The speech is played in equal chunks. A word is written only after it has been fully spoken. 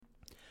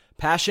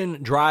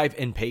Passion, drive,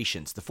 and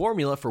patience. The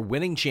formula for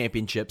winning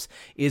championships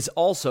is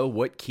also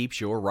what keeps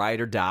your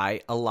ride or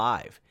die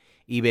alive.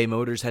 eBay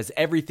Motors has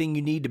everything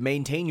you need to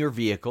maintain your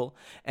vehicle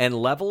and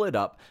level it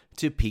up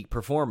to peak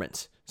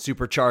performance.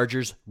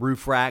 Superchargers,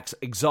 roof racks,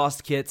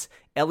 exhaust kits,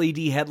 LED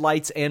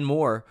headlights, and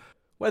more.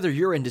 Whether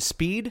you're into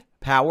speed,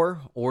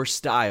 power, or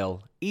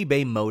style,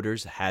 eBay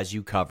Motors has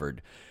you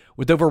covered.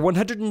 With over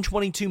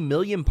 122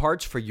 million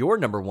parts for your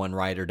number one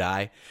ride or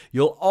die,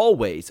 you'll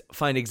always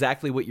find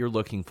exactly what you're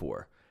looking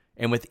for.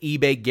 And with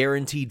eBay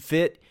Guaranteed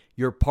Fit,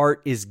 your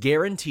part is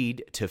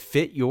guaranteed to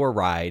fit your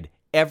ride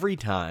every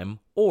time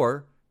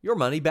or your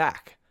money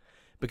back.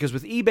 Because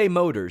with eBay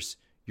Motors,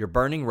 you're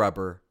burning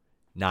rubber,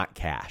 not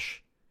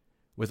cash.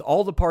 With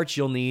all the parts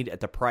you'll need at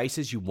the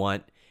prices you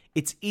want,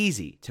 it's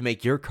easy to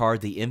make your car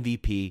the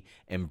MVP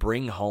and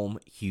bring home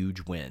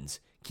huge wins.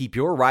 Keep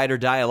your ride or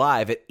die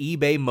alive at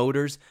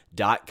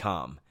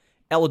ebaymotors.com.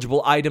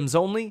 Eligible items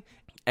only.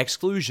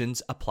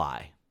 Exclusions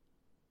apply.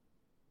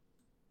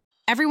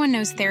 Everyone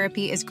knows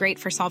therapy is great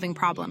for solving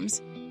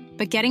problems,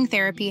 but getting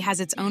therapy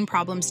has its own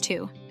problems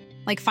too,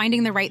 like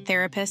finding the right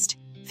therapist,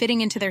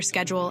 fitting into their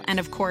schedule, and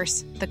of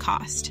course, the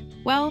cost.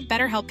 Well,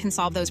 BetterHelp can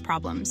solve those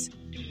problems.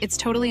 It's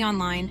totally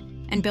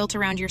online and built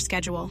around your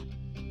schedule.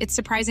 It's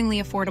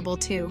surprisingly affordable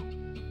too.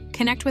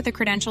 Connect with a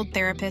credentialed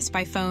therapist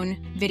by phone,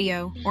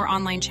 video, or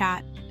online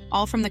chat,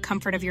 all from the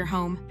comfort of your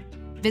home.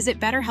 Visit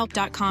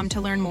BetterHelp.com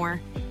to learn more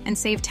and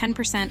save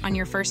 10% on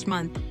your first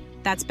month.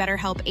 That's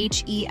BetterHelp,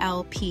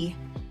 H-E-L-P.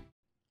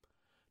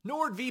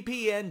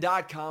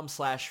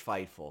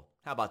 NordVPN.com/Fightful.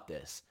 How about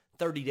this?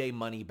 30-day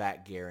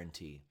money-back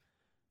guarantee.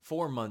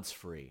 4 months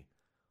free.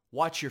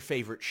 Watch your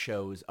favorite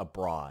shows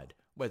abroad,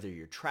 whether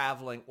you're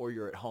traveling or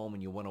you're at home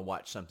and you want to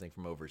watch something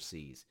from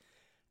overseas.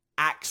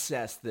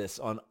 Access this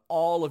on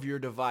all of your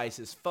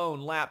devices,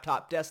 phone,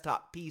 laptop,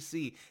 desktop,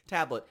 PC,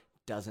 tablet,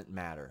 doesn't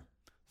matter.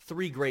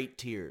 3 great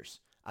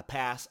tiers, a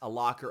pass, a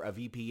locker, a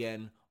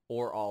VPN,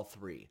 or all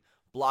 3.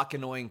 Block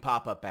annoying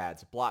pop-up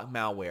ads, block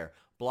malware,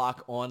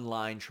 block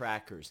online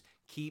trackers.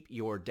 Keep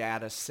your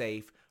data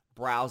safe,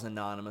 browse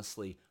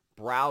anonymously,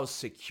 browse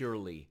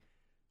securely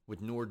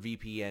with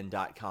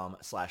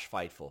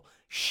NordVPN.com/Fightful.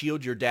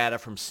 Shield your data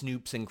from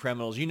snoops and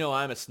criminals. You know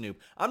I'm a snoop.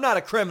 I'm not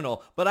a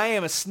criminal, but I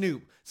am a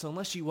snoop. So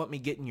unless you want me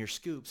getting your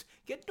scoops,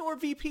 get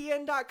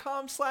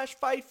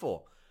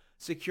NordVPN.com/Fightful.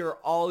 Secure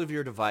all of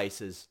your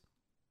devices.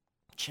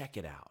 Check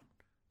it out.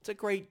 It's a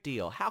great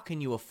deal. How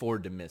can you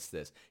afford to miss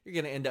this? You're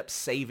going to end up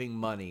saving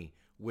money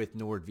with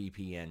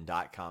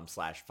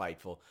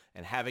NordVPN.com/Fightful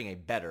and having a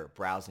better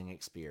browsing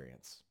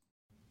experience.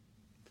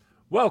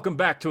 Welcome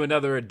back to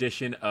another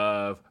edition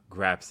of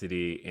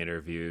Grapsody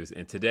Interviews.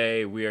 And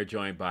today we are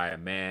joined by a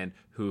man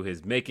who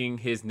is making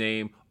his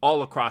name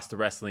all across the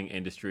wrestling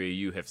industry.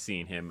 You have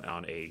seen him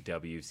on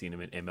AEW, you've seen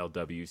him in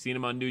MLW, you've seen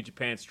him on New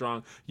Japan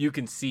Strong. You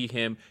can see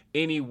him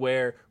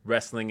anywhere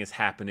wrestling is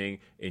happening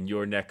in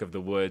your neck of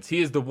the woods.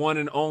 He is the one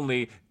and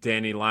only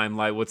Danny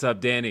Limelight. What's up,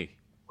 Danny?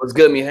 What's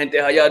good, mi gente?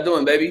 How y'all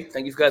doing, baby?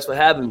 Thank you guys for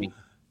having me.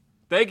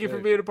 Thank you for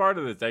being a part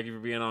of this. Thank you for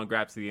being on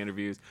Grapsody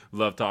Interviews.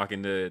 Love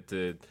talking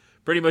to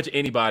pretty much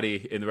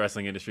anybody in the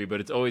wrestling industry,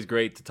 but it's always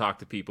great to talk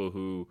to people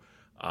who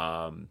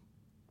are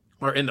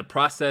in the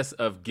process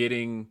of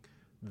getting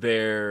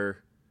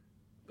their,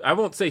 I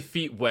won't say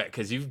feet wet,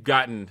 because you've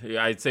gotten,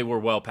 I'd say we're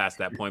well past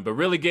that point, but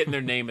really getting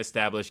their name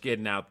established,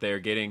 getting out there,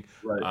 getting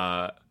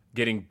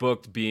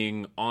booked,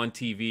 being on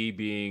TV,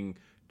 being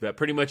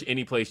pretty much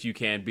any place you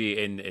can be,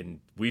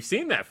 and we've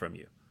seen that from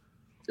you.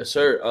 Yes,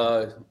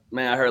 sir.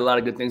 Man, I heard a lot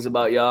of good things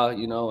about y'all,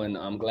 and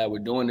I'm glad we're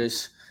doing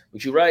this.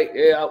 But you're right.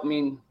 Yeah, I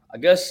mean, I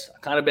guess I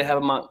kind of been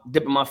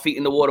dipping my feet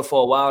in the water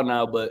for a while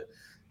now, but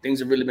things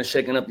have really been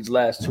shaking up these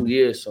last 2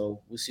 years.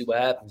 So we'll see what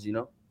happens,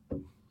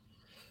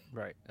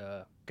 Right.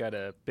 Got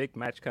a big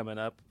match coming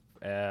up,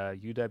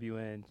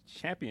 UWN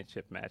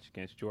championship match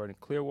against Jordan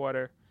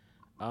Clearwater.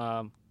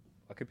 What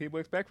can people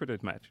expect for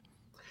this match?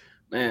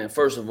 Man,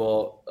 first of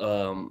all,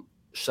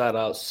 shout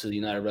outs to the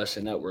United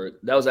Wrestling Network.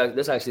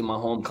 That's actually my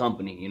home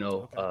company.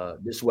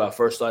 This is where I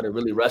first started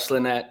really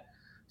wrestling at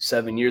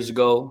 7 years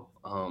ago.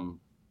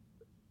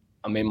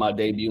 I made my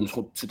debut in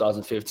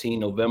 2015,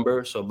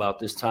 November. So about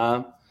this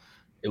time,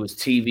 it was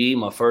TV.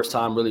 My first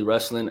time really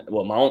wrestling.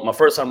 Well, my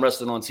first time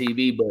wrestling on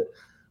TV, but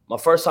my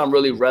first time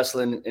really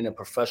wrestling in a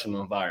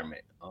professional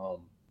environment.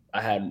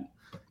 I had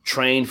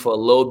trained for a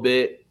little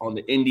bit on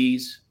the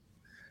indies.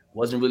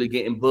 Wasn't really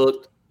getting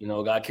booked.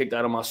 Got kicked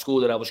out of my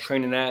school that I was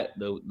training at.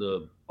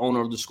 The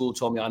owner of the school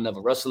told me I'll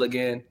never wrestle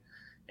again,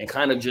 and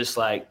kind of just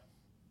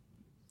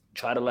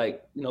try to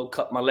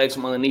cut my legs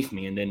from underneath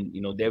me. And then,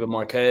 David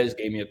Marquez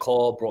gave me a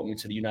call, brought me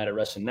to the United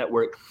Wrestling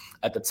Network.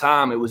 At the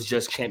time, it was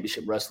just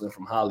championship wrestling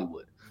from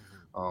Hollywood.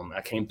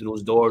 I came through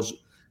those doors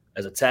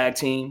as a tag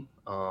team.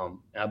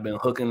 I've been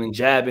hooking and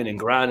jabbing and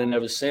grinding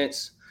ever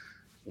since.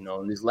 In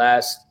this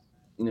last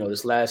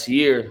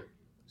year,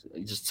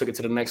 it just took it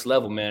to the next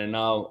level, man. And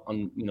now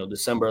on,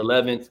 December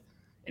 11th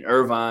in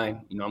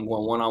Irvine, I'm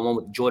going one-on-one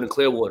with Jordan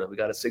Clearwater. We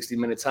got a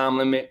 60-minute time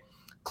limit.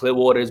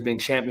 Clearwater has been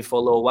champion for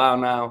a little while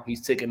now.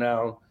 He's taking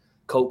down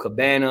Colt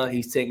Cabana.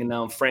 He's taking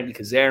down Frankie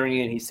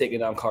Kazarian. He's taking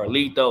down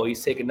Carlito.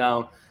 He's taking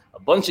down a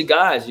bunch of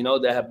guys,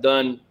 that have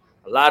done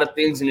a lot of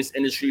things in this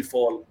industry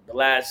for the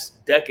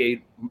last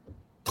decade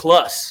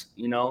plus,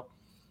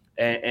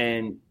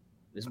 and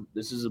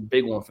this is a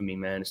big one for me,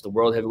 man. It's the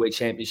World Heavyweight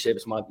Championship.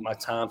 It's my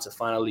time to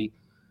finally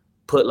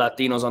put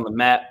Latinos on the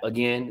map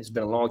again. It's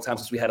been a long time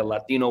since we had a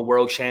Latino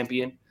world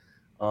champion,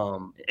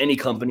 any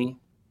company.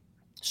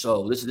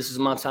 So this is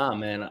my time,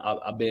 man.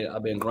 I've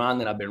been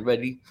grinding. I've been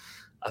ready.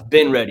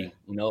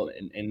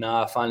 And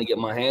now I finally get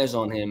my hands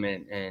on him,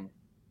 and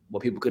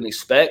what people couldn't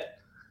expect.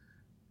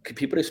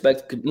 People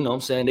expect, what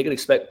I'm saying? They could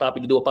expect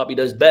Papi to do what Papi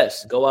does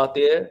best. Go out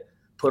there,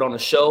 put on a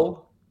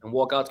show, and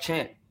walk out the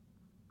champ.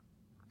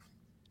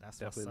 That's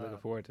definitely looking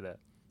forward to that.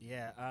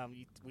 Yeah,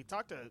 we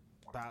talked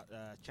about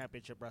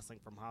championship wrestling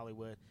from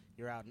Hollywood.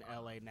 You're out in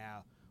LA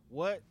now.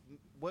 What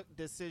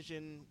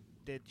decision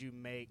did you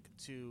make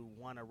to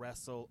want to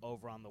wrestle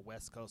over on the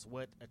West Coast?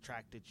 What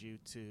attracted you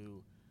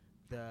to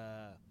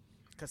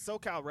because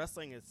SoCal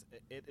wrestling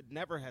it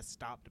never has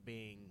stopped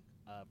being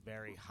a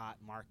very hot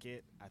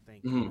market. I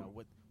think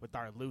with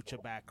our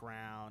lucha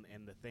background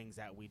and the things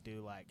that we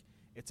do, like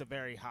it's a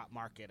very hot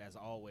market as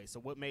always. So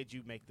what made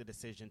you make the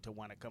decision to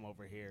want to come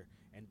over here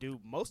and do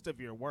most of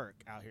your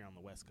work out here on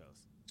the West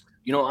Coast?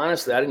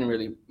 Honestly, I didn't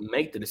really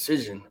make the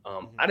decision.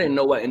 I didn't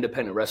know what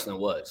independent wrestling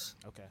was.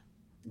 Okay.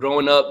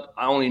 Growing up,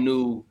 I only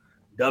knew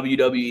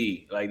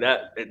WWE, like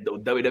that, the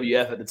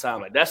WWF at the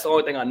time. Like that's the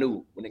only thing I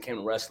knew when it came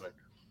to wrestling.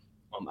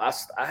 I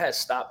had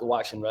stopped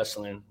watching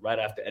wrestling right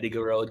after Eddie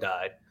Guerrero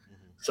died.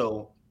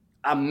 So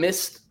I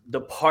missed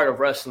the part of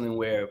wrestling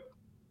where,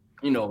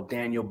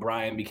 Daniel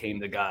Bryan became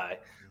the guy,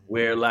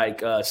 where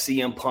like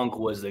CM Punk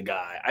was the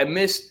guy. I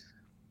missed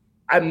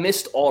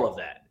all of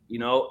that.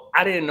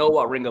 I didn't know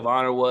what Ring of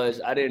Honor was.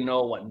 I didn't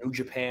know what New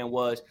Japan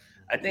was.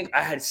 I think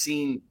I had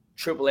seen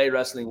AAA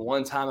wrestling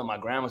one time at my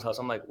grandma's house.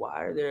 I'm like,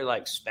 why are there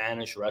like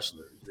Spanish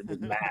wrestlers? The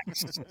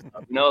Max,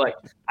 like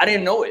I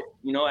didn't know it.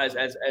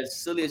 As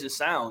silly as it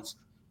sounds,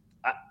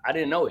 I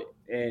didn't know it.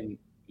 And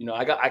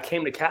I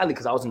came to Cali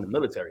because I was in the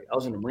military. I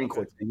was in the Marine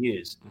Corps 10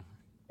 years,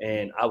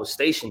 and I was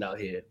stationed out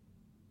here.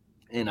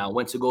 And I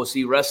went to go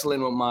see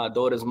wrestling with my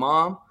daughter's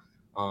mom,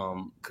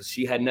 because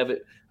she had never.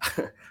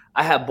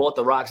 I had bought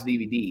the Rocks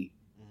DVD,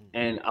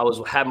 and I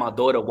had my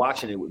daughter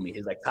watching it with me.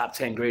 His like top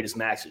 10 greatest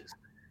matches,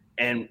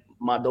 and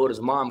my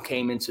daughter's mom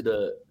came into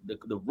the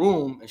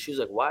room, and she was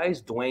like, "Why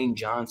is Dwayne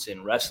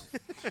Johnson wrestling?"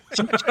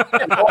 She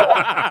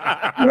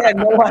had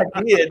no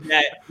idea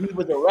that he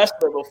was a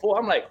wrestler before.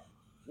 I'm like,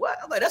 what?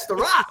 I'm like, that's The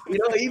Rock. He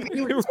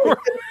was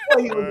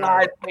a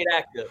high-paid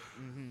actor.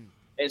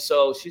 And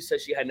so she said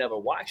she had never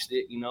watched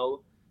it,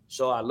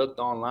 So I looked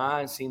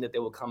online, seen that they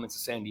were coming to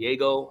San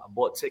Diego. I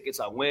bought tickets.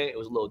 I went. It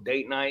was a little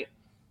date night.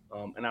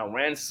 And I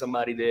ran into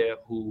somebody there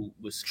who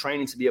was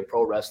training to be a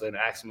pro wrestler and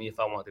asked me if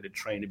I wanted to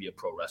train to be a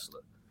pro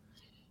wrestler.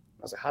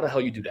 I was like, how the hell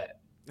you do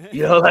that?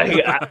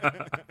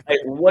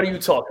 What are you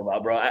talking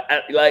about, bro?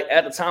 At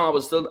the time, I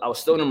was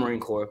still in the Marine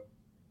Corps.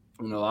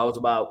 I was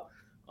about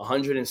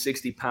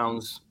 160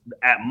 pounds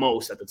at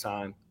most at the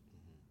time.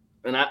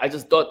 And I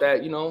just thought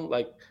that,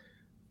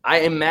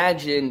 I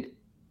imagined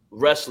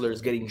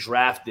wrestlers getting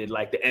drafted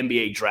like the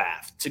NBA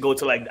draft to go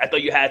to I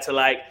thought you had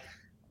to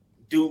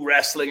do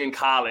wrestling in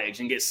college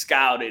and get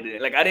scouted.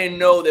 I didn't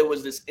know there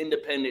was this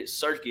independent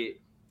circuit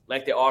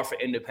like there are for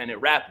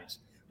independent rappers.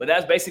 But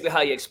that's basically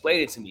how he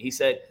explained it to me. He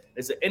said,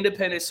 there's an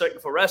independent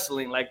circuit for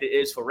wrestling like there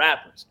is for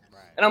rappers.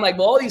 Right. And I'm like,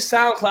 well, all these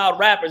SoundCloud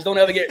rappers don't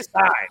ever get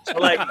signed. So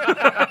at the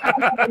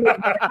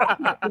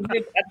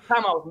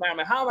time I was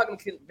married, how am I going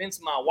to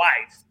convince my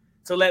wife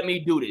to let me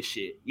do this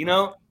shit,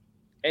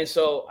 And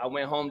so I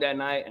went home that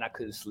night and I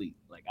couldn't sleep.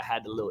 I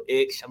had the little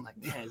itch. I'm like,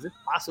 man, is this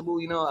possible?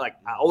 I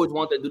always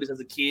wanted to do this as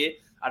a kid.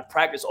 I'd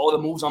practice all the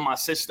moves on my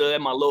sister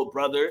and my little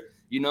brother,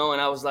 and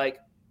I was like,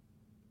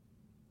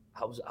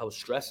 I was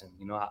stressing,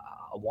 I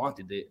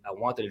wanted it. I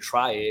wanted to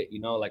try it,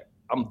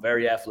 I'm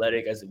very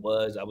athletic as it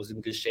was. I was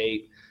in good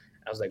shape.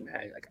 I was like,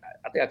 man,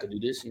 I think I could do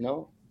this,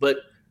 But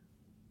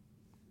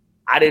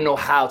I didn't know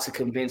how to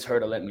convince her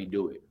to let me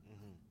do it.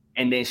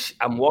 And then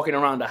I'm walking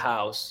around the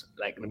house,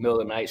 in the middle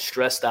of the night,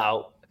 stressed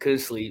out. I couldn't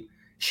sleep.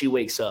 She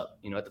wakes up.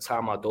 At the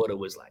time, my daughter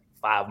was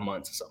 5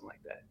 months or something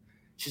like that.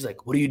 She's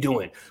like, what are you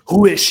doing?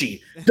 Who is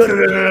she? What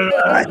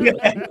are you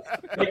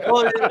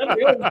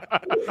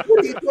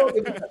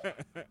talking about?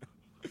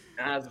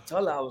 And I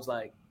told her, I was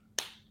like,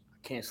 I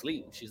can't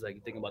sleep. She's like,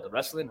 you thinking about the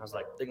wrestling? I was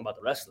like, thinking about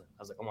the wrestling.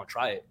 I was like, I'm going to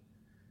try it.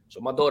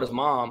 So my daughter's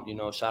mom,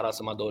 shout out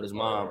to my daughter's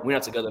mom. We're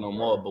not together no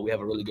more, but we have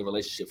a really good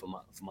relationship for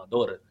my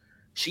daughter.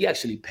 She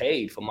actually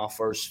paid for my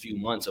first few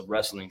months of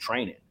wrestling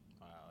training.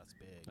 Wow, that's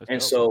big. That's and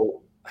dope.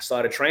 So I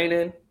started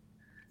training.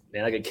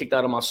 Then I get kicked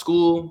out of my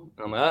school.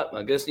 And I'm like,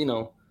 I guess,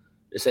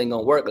 this ain't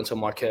going to work until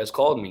Marquez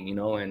called me,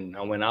 and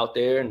I went out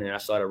there and then I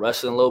started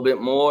wrestling a little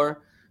bit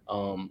more.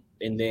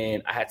 And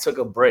then I had took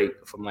a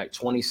break from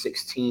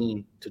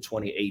 2016 to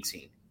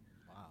 2018.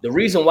 Wow. The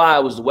reason why I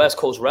was the West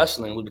Coast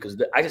wrestling was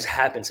because I just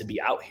happened to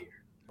be out here.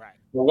 Right.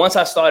 But once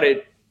I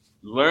started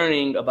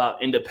learning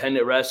about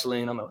independent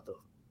wrestling, I'm like,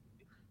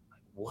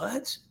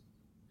 what?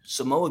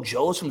 Samoa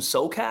Joe's from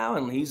SoCal,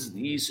 and he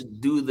used to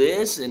do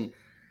this, and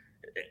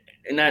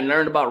I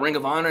learned about Ring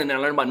of Honor, and then I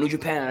learned about New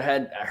Japan.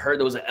 I heard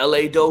there was an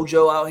LA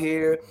dojo out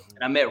here,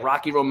 and I met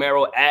Rocky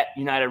Romero at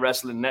United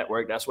Wrestling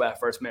Network. That's where I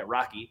first met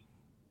Rocky,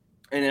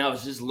 and then I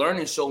was just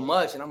learning so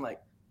much, and I'm like,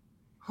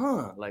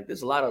 like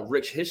there's a lot of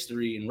rich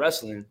history in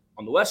wrestling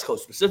on the West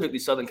Coast, specifically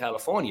Southern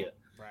California.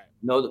 Right.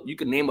 You know, you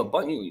can name a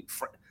bunch.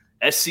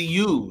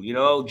 SCU, you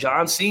know,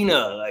 John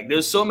Cena. Like,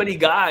 there's so many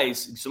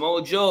guys.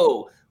 Samoa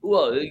Joe. Who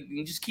else?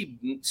 You just keep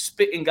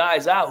spitting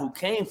guys out who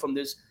came from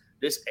this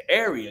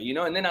area, you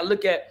know. And then I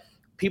look at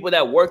people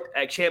that worked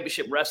at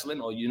Championship Wrestling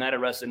or United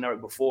Wrestling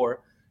Network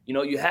before. You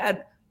know, you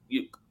had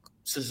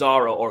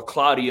Cesaro or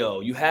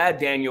Claudio. You had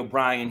Daniel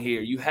Bryan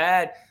here. You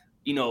had,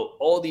 you know,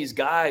 all these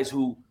guys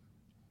who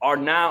are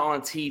now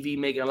on TV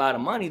making a lot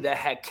of money that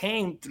had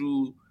came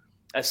through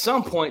at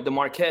some point the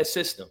Marquez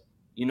system,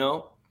 you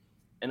know.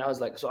 And I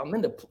was like, so I'm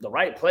in the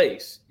right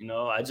place, you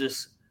know. I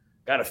just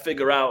got to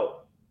figure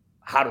out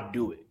how to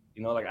do it.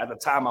 You know, like at the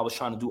time I was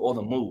trying to do all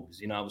the moves.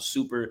 You know, I was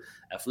super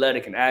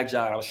athletic and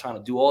agile. I was trying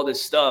to do all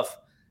this stuff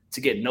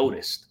to get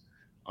noticed.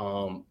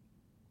 And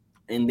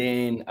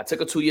then I took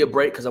a 2-year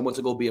break because I went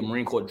to go be a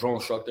Marine Corps drone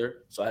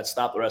instructor. So I had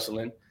stopped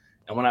wrestling.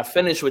 And when I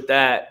finished with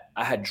that,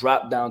 I had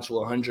dropped down to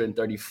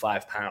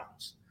 135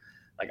 pounds.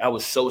 Like, I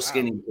was so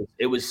skinny. Wow.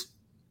 It was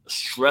a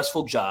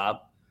stressful job.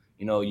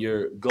 You know,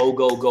 you're go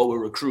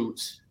with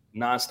recruits,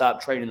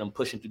 nonstop training them,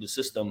 pushing through the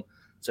system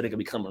so they can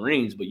become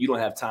Marines, but you don't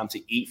have time to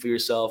eat for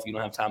yourself. You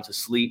don't have time to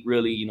sleep,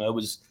 really. You know, it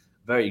was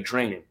very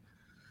draining.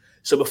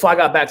 So before I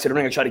got back to the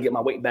ring, I tried to get my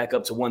weight back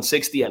up to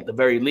 160 at the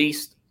very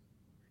least.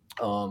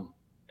 And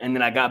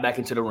then I got back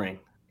into the ring.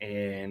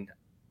 And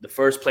the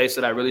first place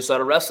that I really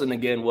started wrestling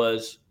again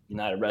was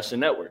United Wrestling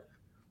Network.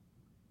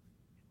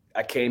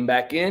 I came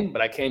back in,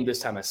 but I came this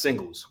time as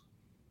singles.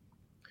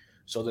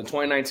 So in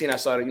 2019, I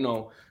started, you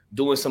know,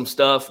 doing some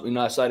stuff. You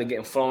know, I started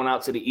getting flown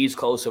out to the East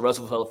Coast to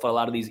wrestle for a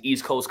lot of these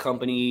East Coast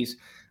companies.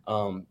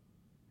 And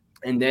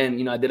then,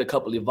 you know, I did a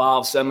couple of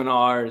Evolve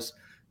seminars,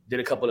 did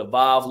a couple of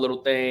Evolve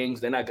little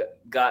things. Then I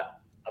got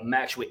a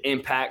match with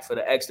Impact for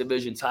the X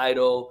Division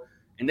title.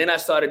 And then I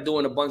started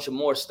doing a bunch of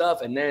more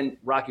stuff. And then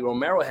Rocky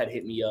Romero had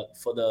hit me up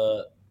for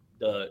the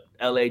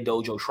LA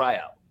dojo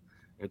tryout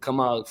and come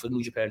out for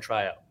New Japan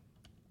tryout.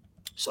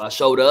 So I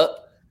showed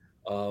up.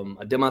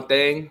 I did my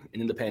thing,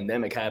 and then the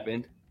pandemic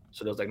happened.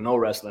 So there was like no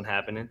wrestling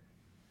happening.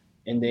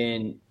 And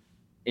then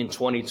in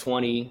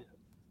 2020,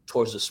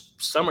 towards the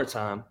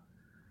summertime,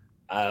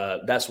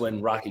 that's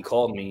when Rocky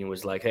called me and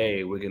was like,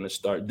 hey, we're going to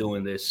start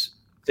doing this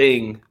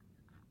thing,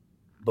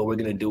 but we're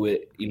going to do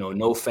it, you know,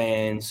 no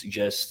fans,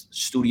 just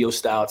studio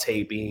style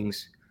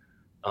tapings.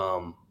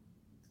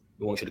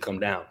 We want you to come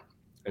down.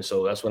 And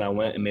so that's when I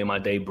went and made my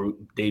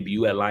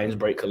debut at Lions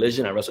Break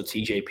Collision. I wrestled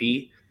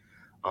TJP,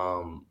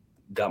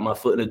 got my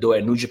foot in the door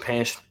at New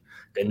Japan.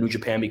 Then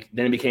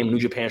it became New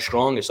Japan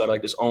Strong. It started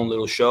like this own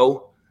little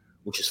show,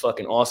 which is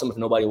fucking awesome. If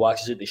nobody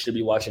watches it, they should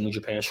be watching New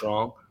Japan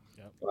Strong.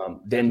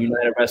 Yep. Then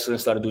United Wrestling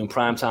started doing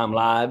primetime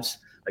lives,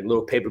 like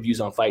little pay-per-views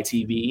on Fight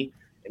TV.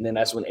 And then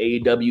that's when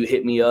AEW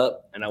hit me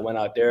up, and I went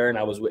out there, and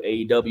I was with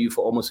AEW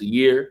for almost a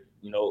year.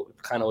 You know,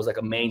 kind of was like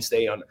a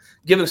mainstay on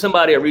giving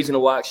somebody a reason to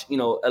watch, you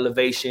know,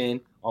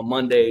 Elevation on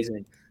Mondays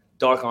and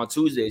Dark on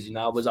Tuesdays. You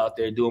know, I was out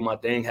there doing my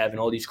thing, having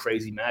all these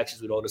crazy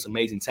matches with all this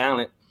amazing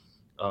talent.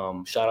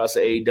 Shout out to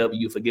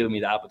AEW for giving me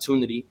the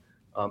opportunity.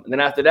 And then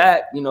after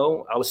that, you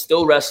know, I was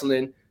still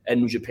wrestling at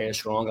New Japan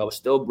Strong. I was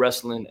still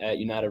wrestling at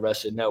United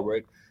Wrestling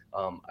Network.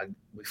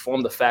 We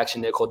formed a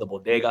faction there called the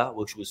Bodega,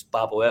 which was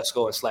Papo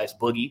Esco and Slice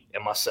Boogie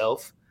and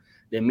myself.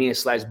 Then me and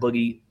Slice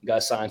Boogie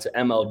got signed to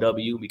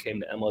MLW, became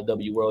the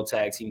MLW World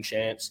Tag Team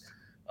Champs.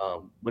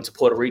 Went to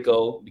Puerto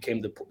Rico, became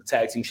the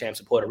Tag Team Champs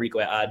of Puerto Rico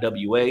at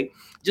IWA.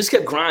 Just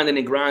kept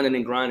grinding,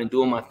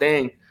 doing my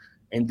thing.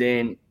 And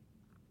then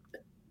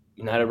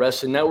United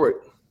Wrestling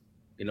Network,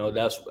 you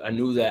know, I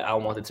knew that I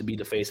wanted to be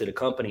the face of the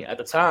company. At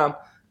the time,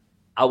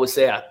 I would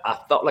say I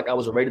felt like I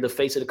was already the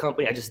face of the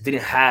company. I just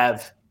didn't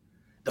have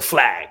the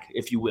flag,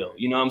 if you will.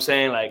 You know what I'm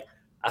saying? Like,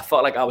 I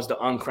felt like I was the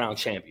uncrowned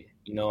champion.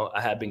 You know, I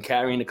had been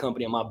carrying the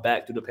company on my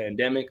back through the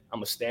pandemic. I'm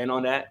going to stand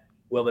on that.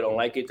 Whoever don't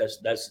like it, that's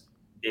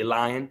they're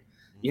lying.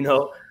 You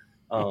know,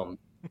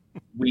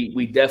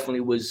 we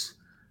definitely was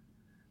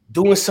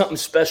doing something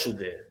special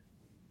there.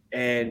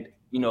 And,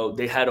 you know,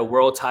 they had a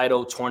world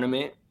title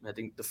tournament. I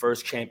think the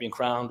first champion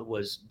crowned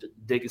was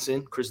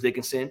Chris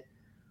Dickinson,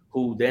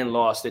 who then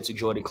lost it to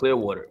Jordan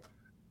Clearwater.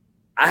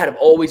 I had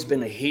always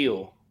been a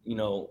heel, you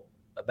know,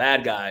 a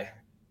bad guy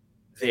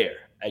there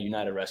at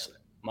United Wrestling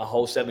my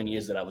whole 7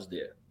 years that I was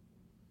there.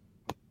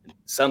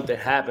 Something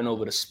happened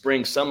over the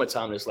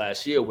summertime this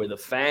last year where the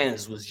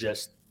fans was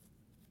just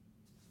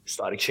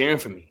started cheering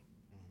for me.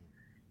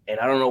 And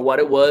I don't know what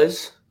it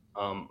was.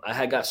 I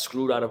had got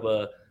screwed out of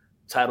a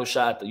title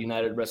shot, the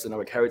United Wrestling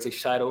Network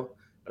Heritage title,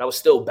 but I was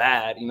still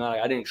bad. You know,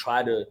 I didn't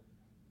try to,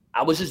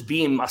 I was just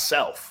being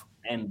myself,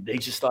 and they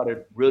just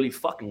started really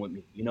fucking with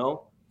me, you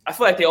know? I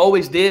feel like they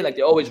always did, like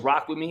they always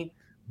rocked with me,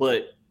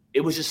 but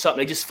it was just something,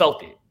 they just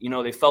felt it. You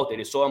know, they felt it.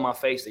 They saw it in my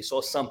face. They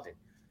saw something.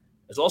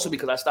 It's also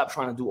because I stopped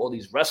trying to do all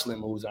these wrestling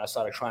moves and I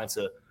started trying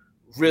to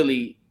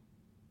really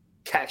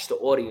catch the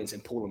audience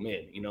and pull them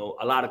in. You know,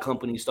 a lot of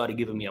companies started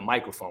giving me a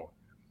microphone.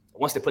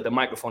 Once they put the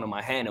microphone in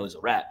my hand, it was a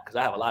wrap because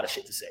I have a lot of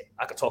shit to say.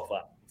 I could talk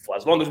for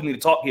as long as we need to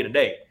talk here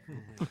today.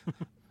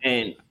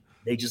 And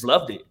they just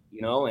loved it,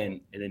 you know,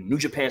 and then New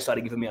Japan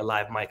started giving me a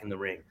live mic in the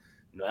ring.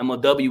 You know,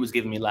 MLW was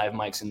giving me live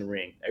mics in the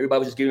ring. Everybody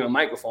was just giving me a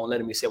microphone,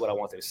 letting me say what I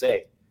wanted to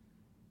say.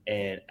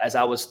 And as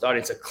I was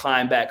starting to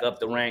climb back up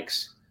the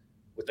ranks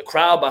with the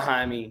crowd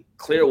behind me,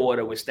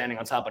 Clearwater was standing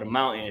on top of the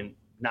mountain,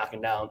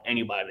 knocking down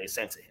anybody they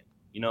sent to him,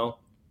 you know?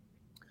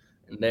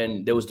 And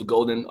then there was the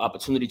Golden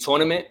Opportunity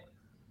Tournament.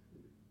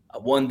 I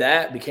won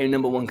that, became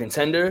 #1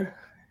 contender.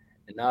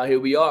 And now here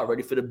we are,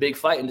 ready for the big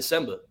fight in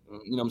December.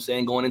 You know what I'm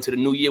saying? Going into the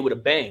new year with a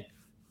bang.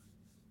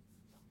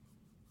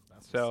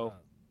 So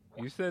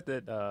you said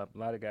that a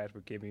lot of guys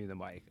were giving you the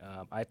mic.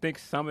 I think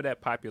some of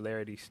that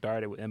popularity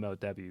started with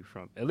MLW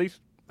from at least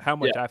how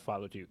much I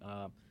followed you.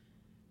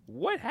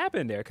 What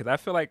happened there? Because I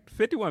feel like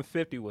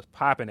 5150 was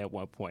popping at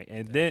one point,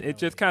 and then it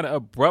just kind of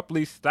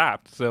abruptly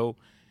stopped. So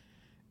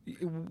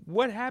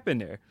what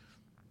happened there?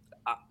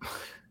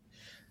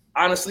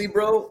 Honestly,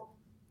 bro,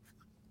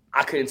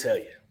 I couldn't tell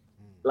you.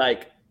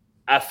 Like,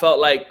 I felt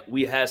like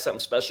we had something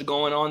special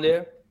going on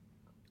there.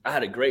 I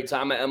had a great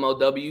time at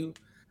MLW.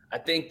 I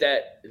think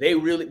that they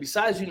really,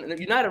 besides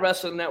United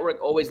Wrestling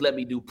Network, always let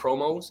me do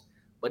promos,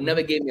 but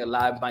never gave me a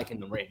live mic in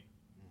the ring.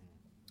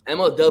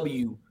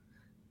 MLW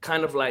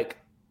kind of like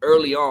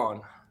early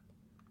on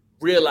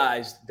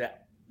realized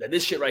that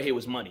this shit right here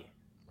was money.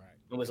 Right.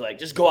 It was like,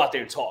 just go out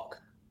there and talk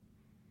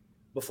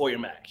before your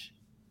match.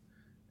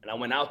 And I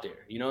went out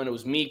there, you know, and it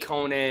was me,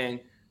 Conan,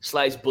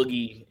 Slice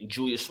Boogie, and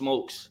Julius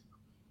Smokes.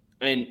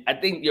 And I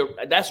think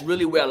that's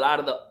really where a lot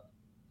of the,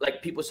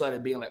 like, people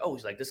started being like, oh,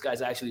 he's like, this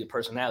guy's actually a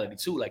personality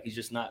too. Like, he's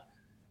just not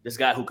this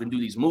guy who can do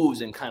these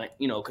moves and kind of,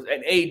 you know, because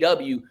at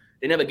AEW,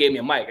 they never gave me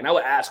a mic. And I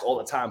would ask all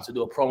the time to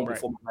do a promo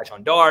before my match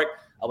on Dark.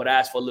 I would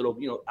ask for a little,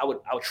 you know, I would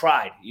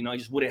try, you know, it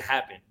just wouldn't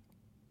happen.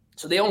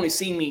 So they only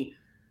see me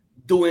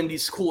doing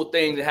these cool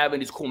things and having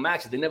these cool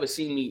matches. They never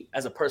see me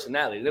as a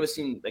personality. They never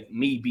seen like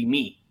me be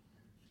me.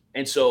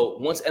 And so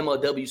once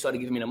MLW started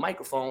giving me the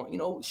microphone, you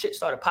know, shit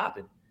started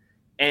popping.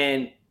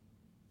 And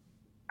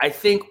I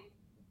think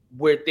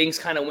where things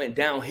kind of went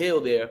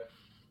downhill there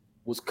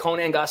was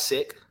Conan got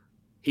sick.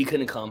 He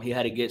couldn't come. He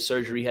had to get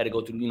surgery. He had to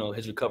go through, you know,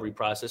 his recovery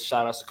process.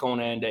 Shout out to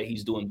Conan that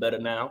he's doing better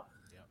now.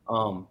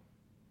 Yeah.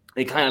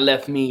 It kind of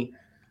left me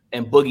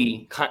and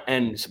Boogie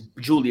and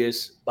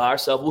Julius by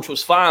ourselves, which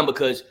was fine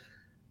because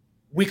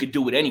we could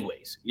do it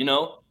anyways, you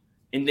know?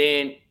 And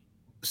then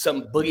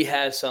Boogie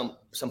had some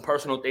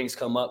personal things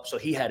come up, so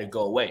he had to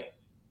go away.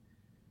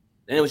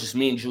 Then it was just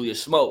me and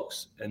Julius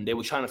Smokes, and they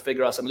were trying to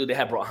figure out something. They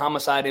had brought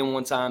Homicide in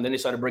one time. Then they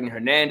started bringing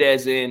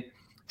Hernandez in,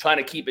 trying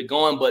to keep it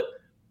going, but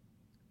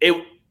it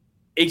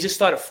just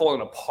started falling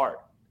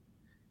apart.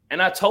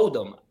 And I told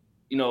them,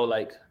 you know,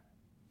 like,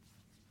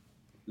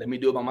 let me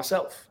do it by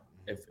myself.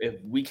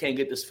 If we can't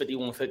get this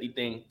 5150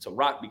 thing to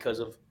rock because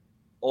of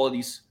all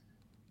these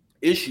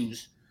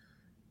issues,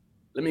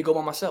 let me go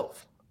by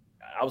myself.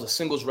 I was a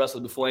singles wrestler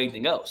before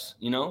anything else,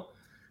 you know?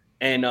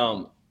 And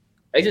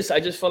I just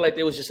felt like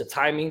there was just a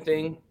timing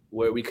thing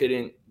where they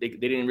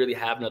didn't really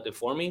have nothing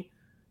for me.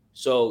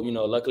 So, you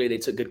know, luckily they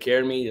took good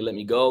care of me. They let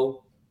me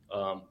go.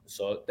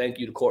 So thank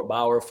you to Court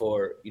Bauer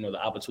for, you know,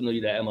 the opportunity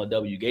that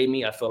MLW gave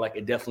me. I feel like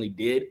it definitely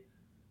did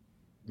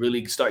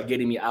really start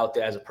getting me out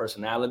there as a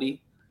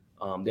personality.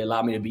 They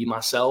allowed me to be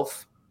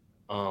myself.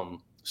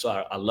 So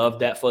I love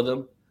that for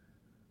them.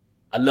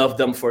 I love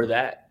them for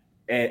that.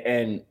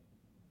 And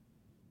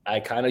I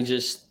kind of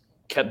just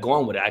kept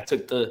going with it. I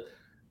took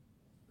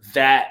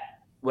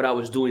what I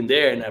was doing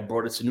there, and I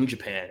brought it to New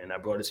Japan, and I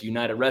brought it to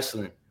United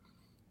Wrestling.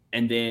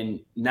 And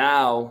then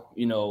now,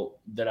 you know,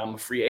 that I'm a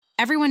free agent.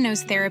 Everyone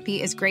knows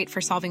therapy is great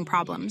for solving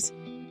problems,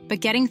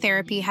 but getting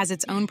therapy has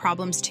its own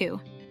problems too,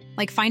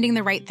 like finding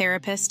the right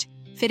therapist,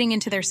 fitting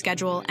into their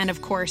schedule, and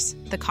of course,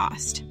 the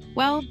cost.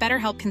 Well,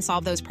 BetterHelp can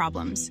solve those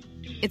problems.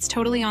 It's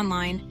totally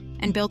online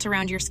and built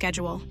around your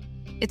schedule.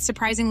 It's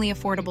surprisingly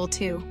affordable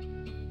too.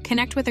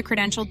 Connect with a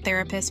credentialed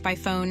therapist by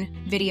phone,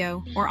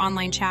 video, or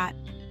online chat,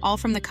 all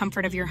from the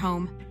comfort of your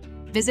home.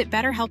 Visit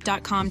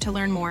BetterHelp.com to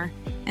learn more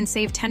and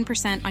save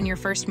 10% on your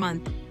first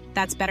month.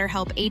 That's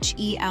BetterHelp,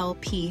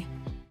 H-E-L-P.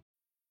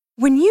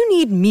 When you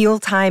need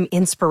mealtime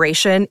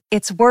inspiration,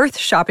 it's worth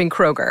shopping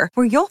Kroger,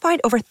 where you'll find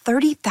over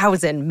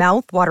 30,000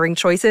 mouth-watering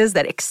choices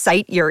that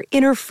excite your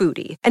inner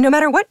foodie. And no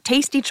matter what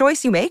tasty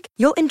choice you make,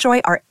 you'll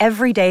enjoy our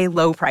everyday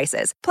low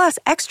prices, plus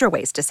extra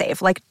ways to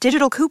save, like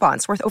digital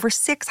coupons worth over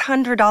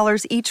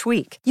 $600 each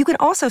week. You can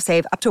also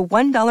save up to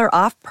 $1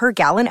 off per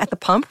gallon at the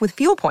pump with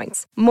fuel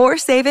points. More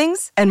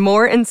savings and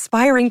more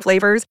inspiring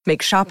flavors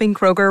make shopping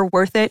Kroger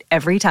worth it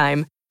every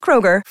time.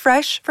 Kroger,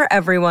 fresh for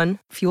everyone.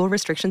 Fuel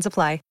restrictions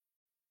apply.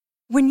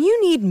 When you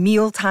need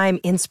mealtime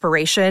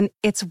inspiration,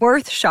 it's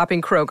worth shopping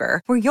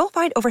Kroger, where you'll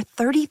find over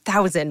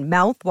 30,000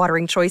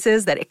 mouth-watering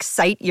choices that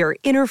excite your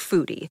inner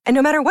foodie. And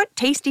no matter what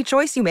tasty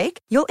choice you make,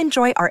 you'll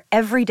enjoy our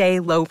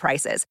everyday low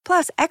prices,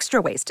 plus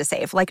extra ways to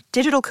save, like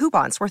digital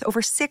coupons worth over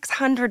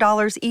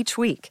 $600 each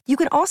week. You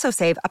can also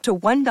save up to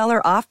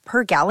 $1 off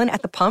per gallon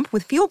at the pump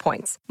with fuel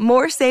points.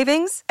 More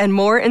savings and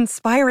more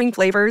inspiring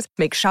flavors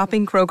make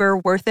shopping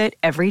Kroger worth it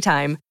every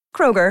time.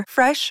 Kroger,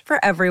 fresh for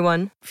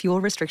everyone.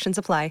 Fuel restrictions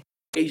apply.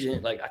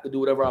 Agent, like I could do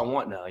whatever I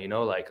want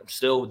now, like I'm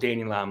still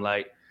dating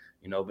Limelight,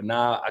 but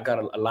now I got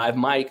a live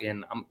mic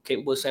and I'm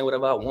capable of saying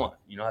whatever I want.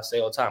 I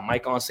say all the time,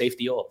 mic on,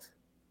 safety off.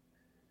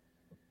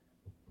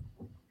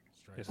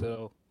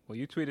 So when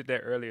you tweeted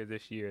that earlier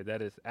this year,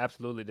 that is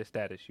absolutely the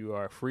status. You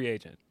are a free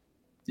agent.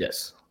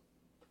 Yes.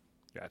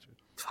 Gotcha.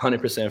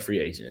 100% free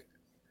agent.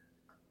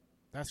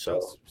 That's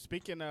so.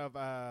 Speaking of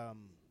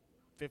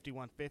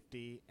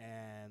 5150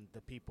 and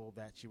the people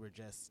that you were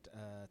just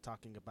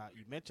talking about,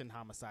 you mentioned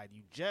Homicide.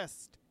 You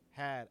just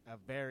had a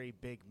very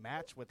big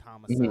match with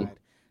Homicide. Mm-hmm.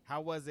 How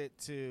was it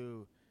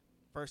to,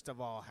 first of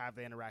all, have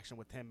the interaction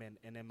with him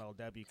in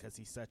MLW, because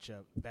he's such a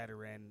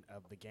veteran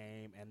of the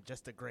game and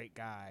just a great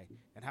guy?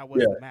 And how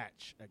was the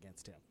match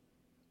against him?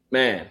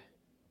 Man,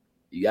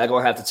 you guys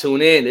going to have to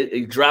tune in.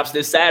 It drops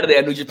this Saturday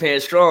at New Japan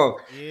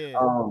Strong. Yeah.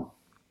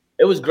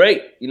 It was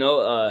great,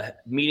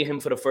 meeting him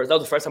that was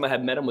the first time I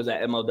had met him was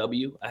at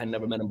MLW. I had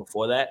never met him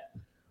before that.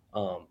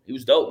 He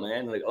was dope,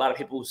 man. Like a lot of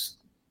people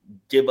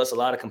give us a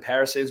lot of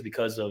comparisons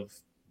because of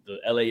the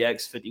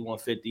LAX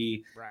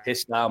 5150, right.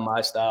 His style,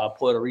 my style,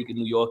 Puerto Rican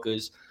New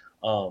Yorkers.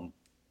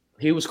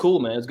 He was cool,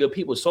 man. It was good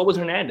people. So was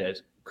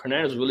Hernandez.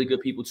 Hernandez was really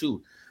good people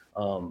too.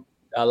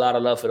 A lot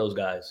of love for those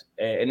guys.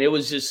 And it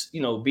was just,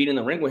 being in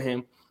the ring with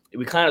him,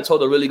 we kind of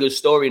told a really good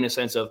story in the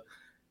sense of,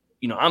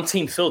 I'm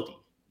Team Filthy.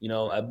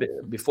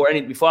 Before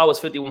I was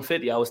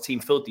 5150, I was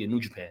Team Filthy in New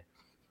Japan.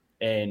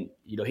 And,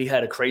 he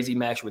had a crazy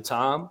match with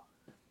Tom.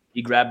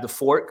 He grabbed the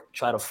fork,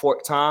 tried to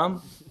fork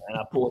Tom, and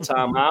I pulled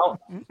Tom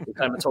out. We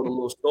kind of told a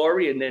little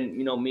story. And then,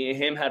 me and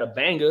him had a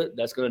banger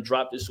that's going to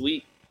drop this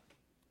week.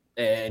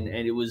 And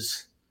I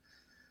was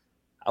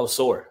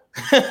sore.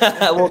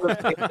 I woke up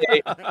the next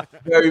day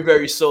very,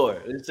 very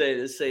sore. Let's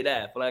say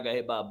that. I feel like I got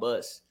hit by a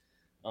bus.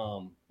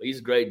 But he's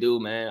a great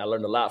dude, man. I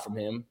learned a lot from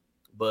him.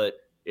 But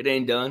it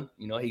ain't done.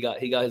 He got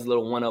his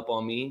little one up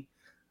on me.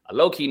 I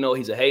low-key know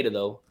he's a hater,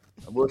 though.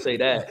 I will say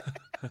that.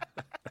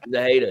 He's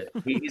a hater.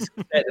 He's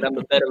that I'm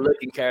the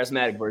better-looking,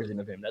 charismatic version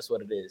of him. That's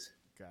what it is.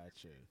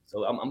 Gotcha.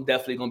 So I'm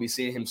definitely going to be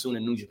seeing him soon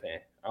in New Japan.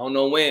 I don't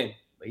know when,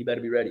 but he better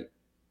be ready.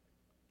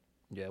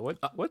 Yeah.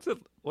 What's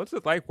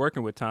it like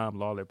working with Tom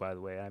Lawler, by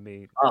the way? I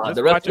mean,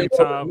 the wrestling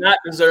world does not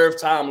deserve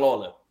Tom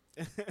Lawler.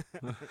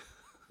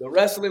 The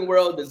wrestling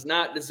world does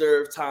not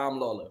deserve Tom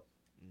Lawler.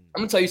 I'm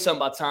going to tell you something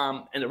about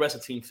Tom and the rest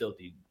of Team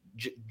Filthy.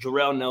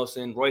 Jarrell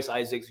Nelson, Royce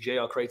Isaacs,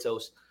 JR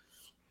Kratos.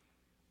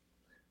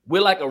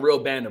 We're like a real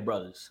band of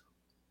brothers.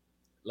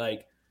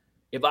 Like,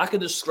 if I could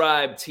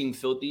describe Team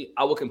Filthy,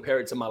 I would compare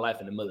it to my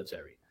life in the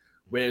military,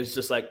 where it's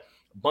just like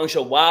a bunch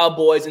of wild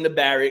boys in the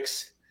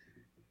barracks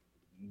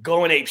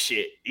going ape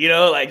shit,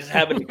 like just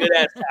having a good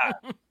ass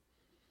time.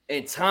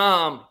 And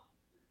Tom,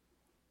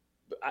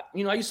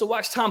 I used to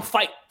watch Tom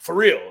fight for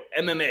real,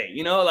 MMA,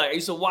 like I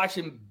used to watch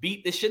him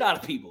beat the shit out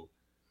of people.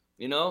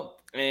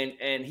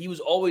 And he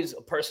was always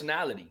a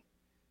personality.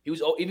 He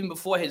was, even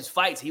before his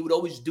fights, he would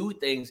always do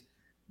things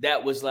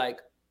that was like,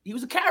 he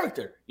was a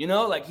character,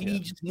 like he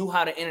just knew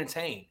how to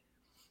entertain.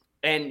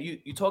 And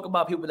you talk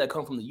about people that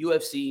come from the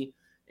UFC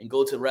and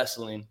go to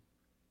wrestling.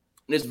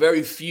 There's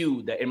very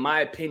few that, in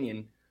my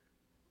opinion,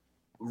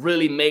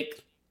 really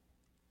make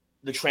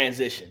the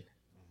transition.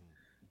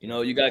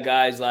 You got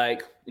guys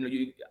like,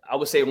 I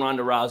would say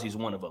Ronda Rousey is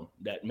one of them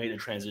that made the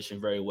transition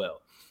very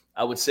well.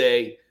 I would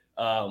say,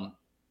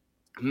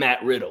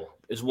 Matt Riddle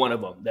is one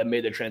of them that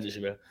made the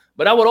transition.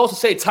 But I would also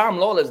say Tom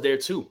Lawler's there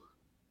too.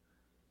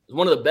 He's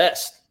one of the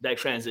best that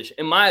transition,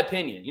 in my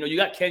opinion. You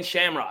got Ken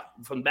Shamrock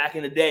from back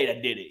in the day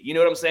that did it. You know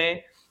what I'm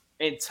saying?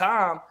 And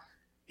Tom,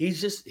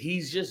 he's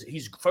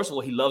first of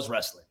all, he loves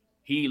wrestling.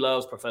 He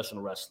loves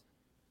professional wrestling.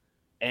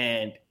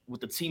 And with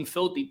the Team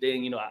Filthy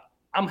thing,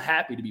 I'm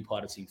happy to be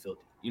part of Team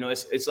Filthy.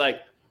 It's like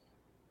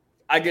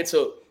I get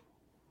to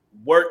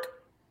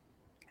work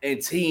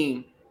and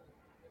team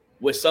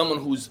with someone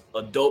who's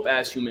a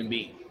dope-ass human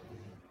being.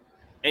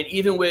 And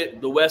even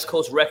with the West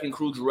Coast Wrecking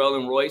Crew, Jarrell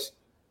and Royce,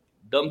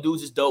 them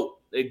dudes is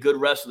dope. They're good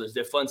wrestlers.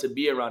 They're fun to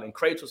be around. And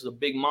Kratos is a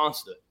big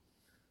monster.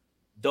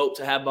 Dope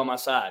to have by my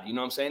side. You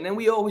know what I'm saying? And then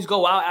we always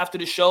go out after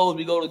the shows.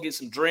 We go to get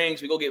some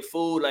drinks. We go get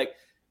food. Like,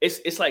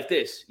 it's like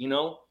this,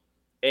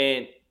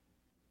 And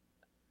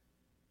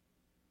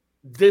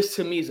this,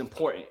 to me, is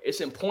important.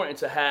 It's important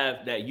to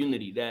have that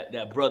unity,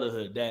 that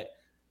brotherhood, that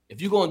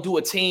if you're going to do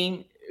a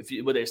team,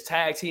 whether it's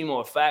tag team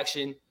or a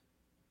faction,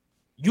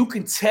 you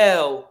can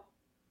tell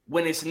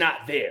when it's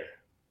not there.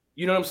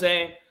 You know what I'm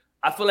saying?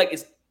 I feel like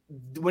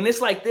when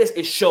it's like this,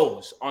 it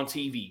shows on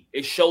TV.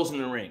 It shows in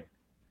the ring.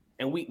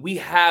 And we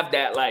have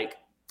that, like,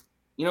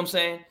 you know what I'm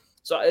saying?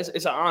 So it's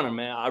an honor,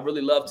 man. I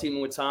really love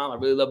teaming with Tom. I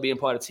really love being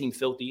part of Team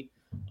Filthy.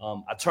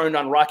 I turned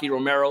on Rocky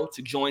Romero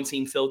to join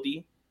Team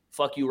Filthy.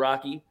 Fuck you,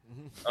 Rocky.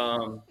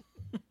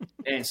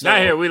 And so, not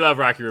here. We love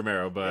Rocky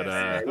Romero, but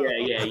yeah.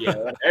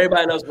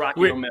 Everybody loves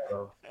Rocky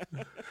Romero.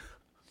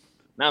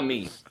 Not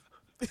me.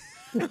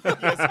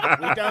 Yes,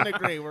 we don't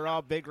agree. We're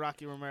all big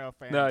Rocky Romero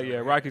fans. No, yeah,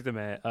 Rocky's the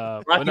man.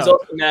 Rocky's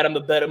also mad. I'm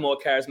the better, more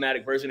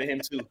charismatic version of him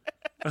too.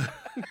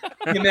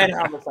 You're mad at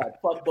Homicide.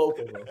 Fuck both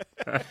of them.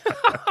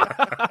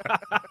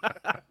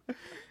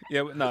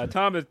 Yeah, no,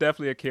 Tom is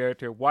definitely a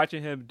character.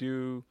 Watching him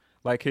do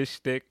like his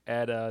shtick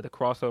at the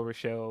crossover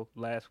show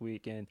last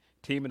week and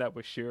teaming up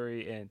with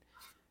Shuri and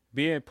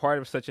being part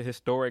of such a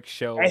historic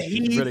show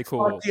is really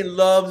cool. He fucking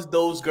loves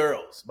those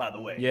girls, by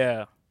the way.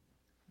 Yeah.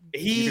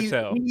 He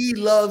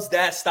loves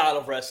that style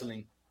of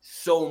wrestling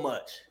so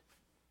much.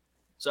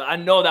 So I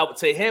know that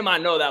to him, I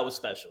know that was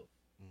special.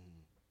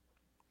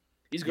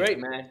 He's great,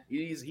 man.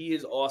 He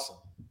is awesome.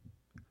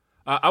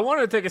 I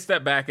wanted to take a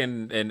step back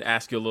and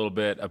ask you a little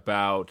bit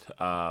about.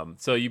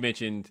 So you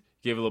mentioned,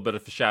 give a little bit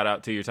of a shout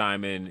out to your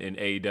time in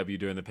AEW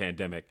during the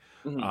pandemic,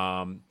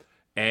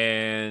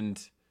 and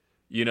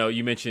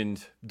you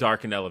mentioned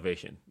Dark and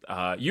Elevation.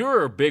 You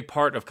were a big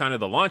part of kind of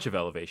the launch of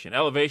Elevation.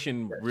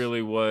 Elevation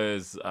really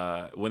was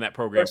when that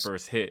program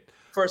first hit.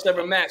 First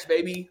ever match,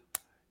 baby.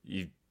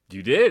 You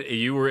did.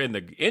 You were in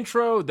the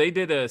intro. They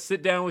did a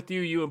sit down with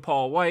you and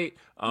Paul White.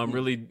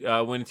 Really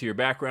went into your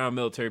background,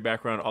 military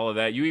background, all of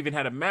that. You even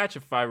had a match,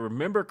 if I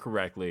remember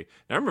correctly.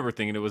 And I remember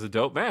thinking it was a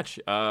dope match.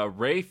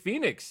 Ray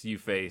Phoenix you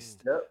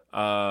faced. Yep.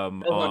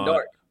 That was on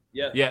Dark.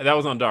 Yeah, that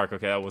was on Dark.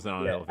 Okay, that wasn't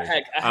on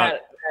Elevation. I had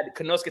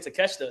Konosuke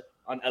Takeshita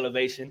on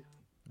Elevation.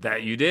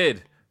 That you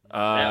did.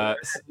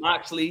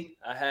 Moxley.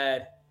 I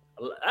had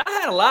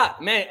a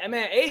lot, man.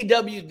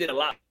 AEW did a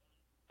lot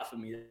for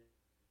me.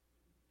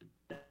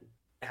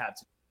 I had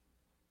to.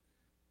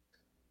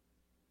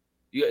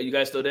 You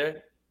guys still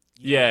there?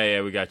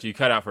 Yeah, we got you. You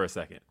cut out for a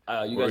second.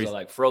 You guys are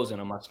like frozen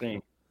on my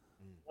screen.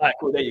 All right,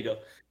 cool. There you go.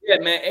 Yeah,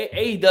 man.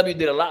 AEW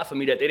did a lot for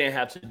me that they didn't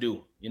have to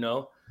do.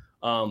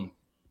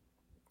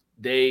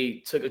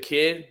 They took a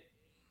kid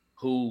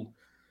who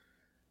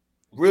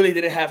really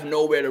didn't have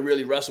nowhere to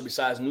really wrestle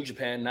besides New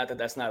Japan. Not that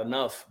that's not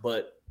enough,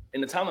 but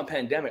in the time of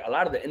pandemic, a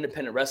lot of the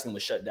independent wrestling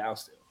was shut down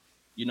still.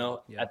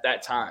 At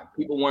that time,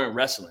 people weren't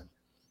wrestling.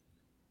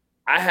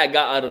 I had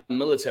got out of the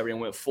military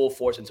and went full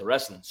force into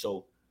wrestling.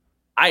 So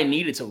I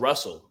needed to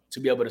wrestle to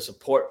be able to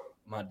support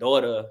my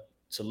daughter,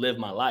 to live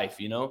my life,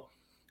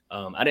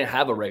 I didn't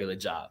have a regular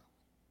job.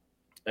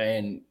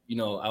 And, I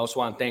also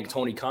want to thank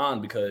Tony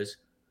Khan because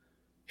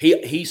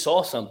he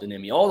saw something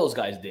in me. All those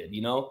guys did,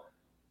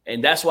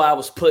 and that's why I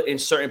was put in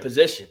certain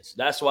positions.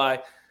 That's why,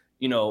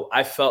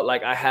 I felt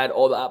like I had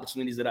all the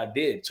opportunities that I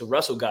did to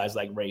wrestle guys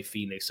like Ray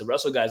Phoenix, to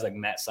wrestle guys like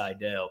Matt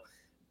Sydal,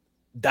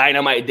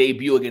 Dynamite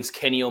debut against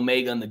Kenny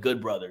Omega and the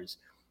Good Brothers.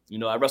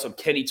 I wrestled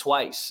Kenny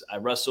twice. I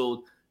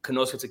wrestled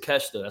Konosuke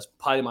Takeshita. That's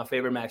probably my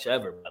favorite match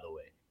ever, by the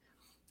way.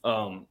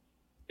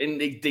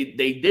 And they did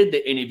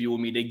the interview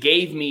with me. They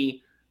gave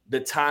me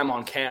the time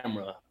on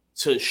camera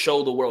to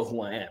show the world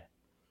who I am.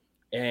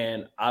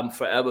 And I'm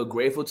forever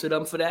grateful to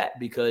them for that,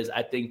 because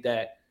I think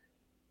that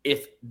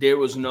if there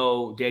was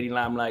no Danny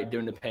Limelight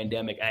during the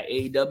pandemic at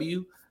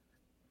AEW,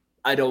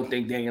 I don't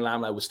think Danny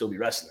Limelight would still be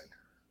wrestling.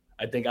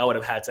 I think I would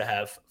have had to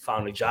have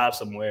found a job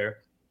somewhere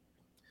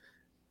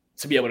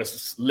to be able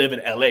to live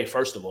in LA,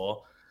 first of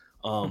all.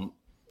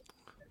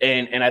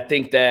 And I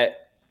think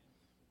that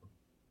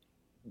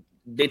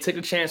they took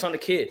a chance on the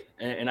kid,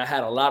 and I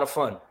had a lot of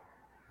fun.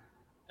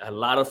 I had a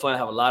lot of fun. I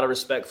have a lot of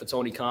respect for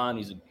Tony Khan.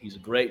 He's a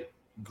great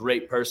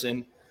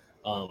person.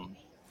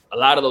 A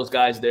lot of those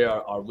guys there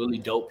are really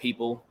dope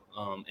people.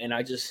 And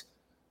I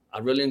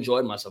really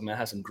enjoyed myself, man. I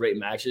had some great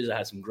matches. I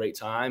had some great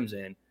times,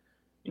 and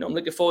I'm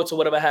looking forward to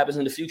whatever happens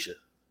in the future.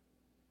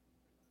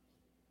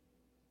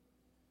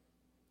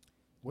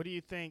 What do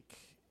you think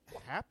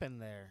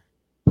happened there?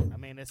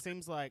 It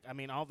seems like,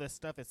 all this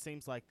stuff, it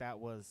seems like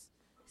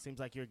seems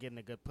like you're getting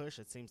a good push.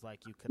 It seems like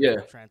you could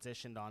have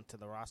transitioned onto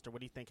the roster. What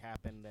do you think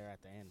happened there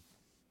at the end?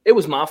 It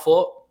was my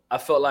fault. I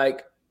felt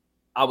like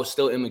I was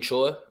still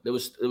immature. There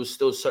was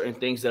still certain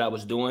things that I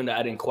was doing that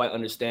I didn't quite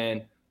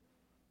understand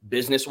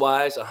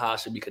business-wise or how I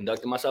should be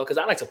conducting myself, because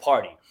I like to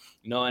party,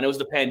 and it was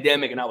the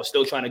pandemic, and I was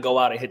still trying to go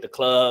out and hit the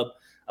club.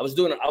 I was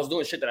doing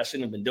shit that I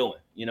shouldn't have been doing,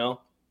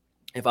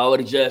 If I would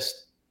have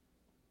just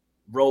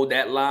rode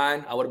that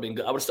line, I would have been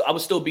good. I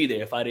would still be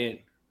there if I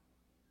didn't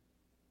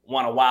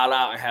want to wild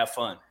out and have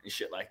fun and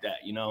shit like that,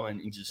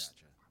 and just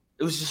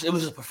it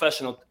was a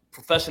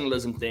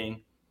professionalism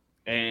thing,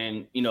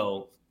 and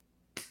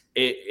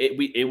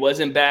it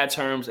wasn't bad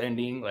terms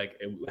ending. Like,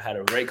 it had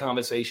a great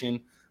conversation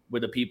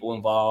with the people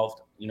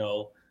involved.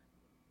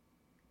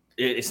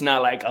 It's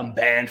not like I'm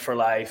banned for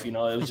life. It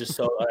was just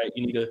so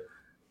you need to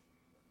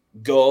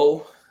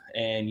go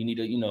and you need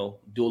to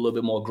do a little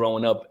bit more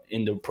growing up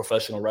in the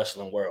professional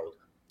wrestling world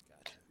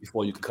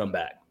before you could come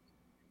back.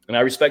 And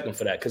I respect them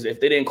for that, because if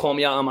they didn't call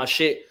me out on my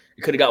shit,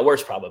 it could have got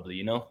worse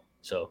probably.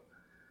 So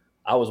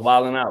I was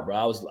wilding out, bro.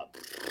 I was like,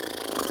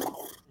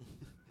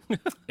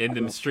 In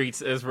the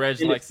streets, as Reg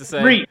In likes the to say.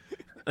 street.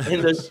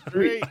 In the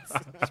street.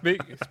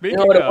 Speaking You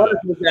know what it of,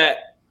 was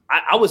that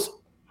I was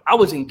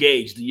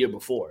engaged the year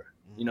before,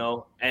 you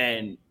know,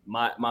 and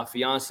my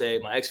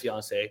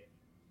ex-fiance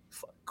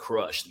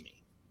crushed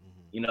me,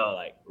 you know,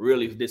 like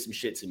really did some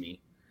shit to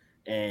me.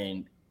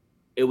 And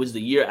it was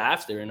the year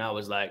after, and I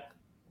was like,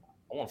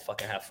 I want to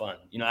fucking have fun.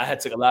 You know, I had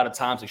took a lot of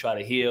time to try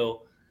to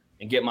heal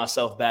and get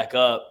myself back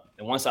up.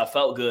 And once I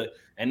felt good,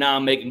 and now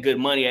I'm making good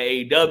money at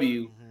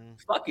AEW,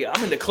 fuck it,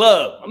 I'm in the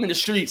club. I'm in the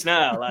streets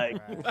now. Like,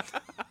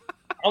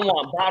 I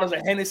want bottles of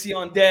Hennessy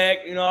on deck.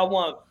 You know,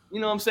 you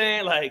know what I'm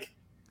saying? Like,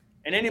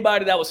 and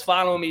anybody that was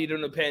following me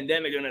during the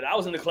pandemic, I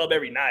was in the club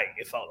every night,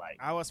 it felt like.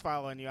 I was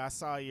following you. I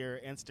saw your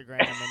Instagram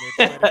and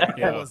your Twitter.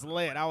 It was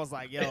lit. I was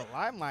like, yo,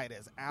 Limelight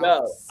is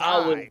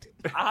outside.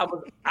 I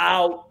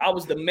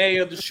was the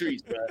mayor of the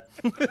streets, bro.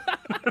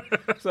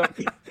 So,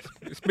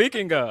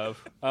 speaking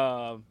of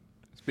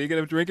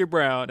Drinking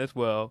Brown as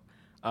well,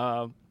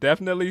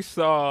 definitely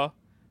saw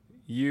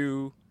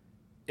you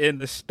in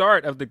the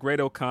start of the Great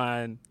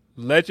O'Con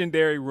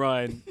legendary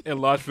run in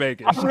Las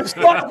Vegas. I'm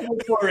responsible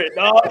for it,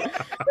 dog.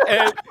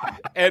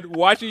 and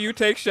watching you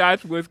take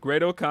shots with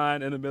Great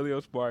O'Con and Emilio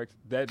Sparks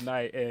that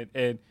night,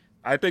 and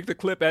I think the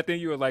clip at the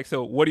end you were like,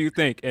 so what do you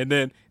think? And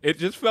then it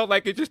just felt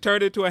like it just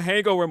turned into a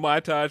hangover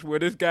montage where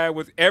this guy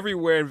was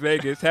everywhere in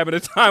Vegas having a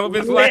time of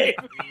his life.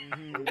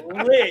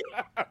 Lit.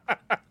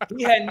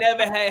 He had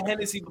never had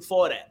Hennessy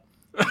before that.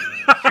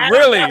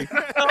 Really?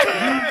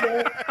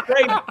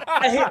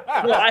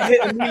 I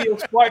hit Emilio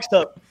Sparks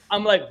up.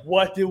 I'm like,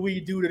 what did we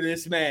do to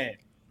this man?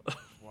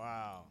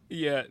 Wow.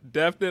 Yeah,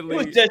 definitely.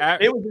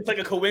 It was just like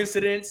a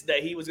coincidence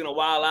that he was gonna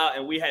wild out,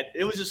 and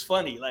it was just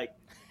funny. Like,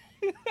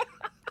 and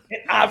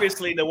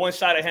obviously, the one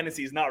shot of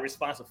Hennessy is not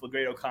responsible for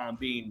Great O'Con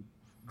being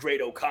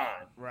Great O'Con.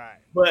 Right.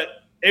 But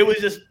it was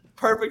just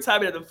perfect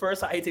timing that the first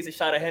time he takes a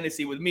shot of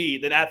Hennessy with me,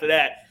 then after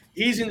that,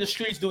 he's in the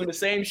streets doing the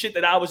same shit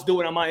that I was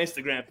doing on my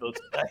Instagram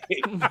filter.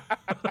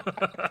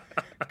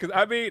 Because,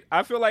 I mean,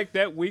 I feel like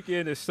that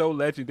weekend is so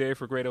legendary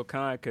for Great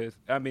O'Con because,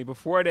 I mean,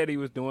 before that he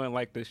was doing,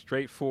 like, the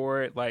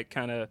straightforward, like,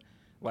 kind of,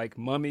 like,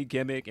 mummy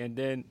gimmick. And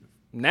then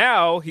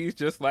now he's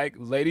just, like,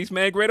 ladies'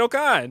 man Great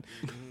O'Con.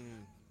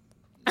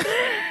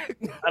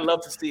 I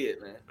love to see it,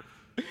 man.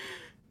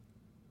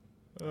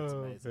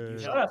 Amazing.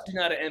 Shout out to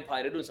United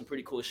Empire. They're doing some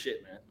pretty cool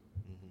shit, man.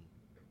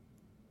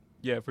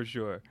 Yeah, for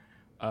sure.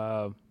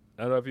 I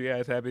don't know if you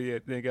guys have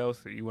anything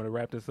else. You want to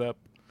wrap this up?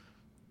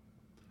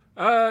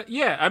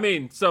 Yeah, I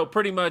mean, so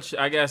pretty much,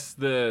 I guess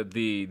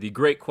the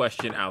great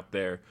question out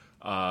there,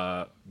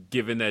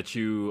 given that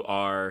you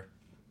are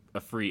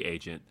a free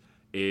agent,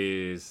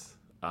 is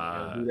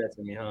do that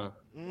to me, huh?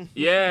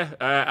 Yeah,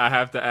 I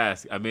have to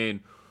ask. I mean,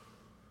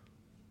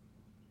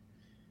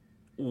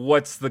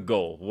 what's the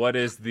goal? What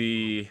is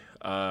the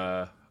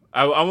I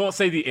won't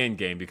say the end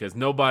game because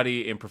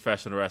nobody in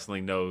professional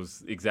wrestling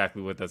knows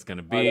exactly what that's going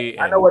to be.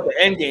 I know what the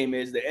end game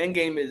is. The end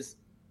game is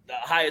the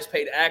highest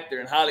paid actor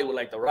in Hollywood,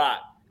 like The Rock.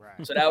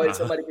 Right. So that way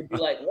somebody could be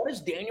like, what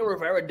is Daniel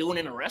Rivera doing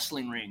in a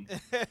wrestling ring?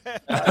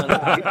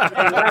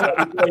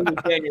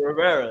 Daniel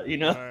Rivera, you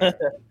know? Right.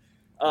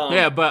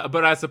 Yeah,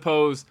 but I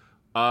suppose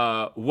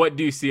what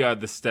do you see are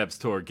the steps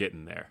toward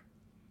getting there?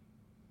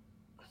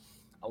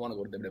 I want to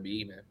go to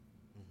WWE, man.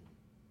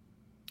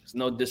 It's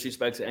no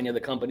disrespect to any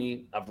other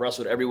company. I've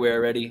wrestled everywhere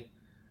already.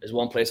 There's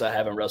one place I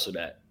haven't wrestled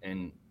at,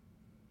 and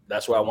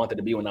that's where I wanted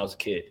to be when I was a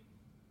kid.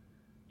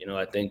 You know,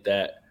 I think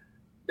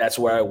that's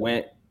where I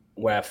went,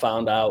 where I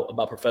found out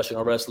about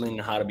professional wrestling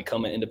and how to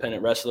become an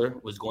independent wrestler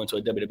was going to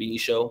a WWE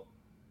show.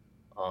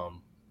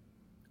 Of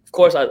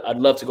course, I'd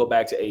love to go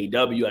back to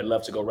AEW. I'd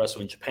love to go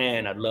wrestle in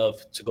Japan. I'd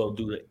love to go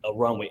do a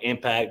run with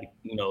Impact.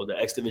 You know, the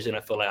X Division,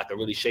 I feel like I could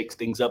really shake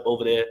things up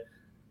over there.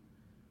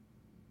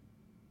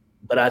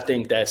 But I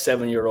think that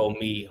 7-year-old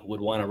me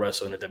would want to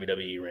wrestle in the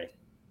WWE ring.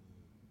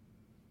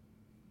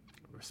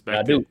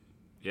 Respect it.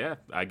 Yeah,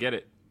 I get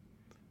it.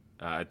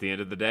 At the end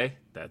of the day,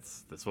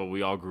 that's what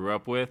we all grew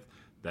up with.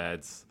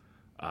 That's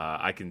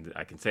I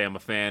can say I'm a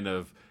fan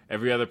of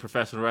every other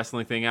professional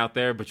wrestling thing out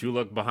there, but you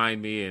look behind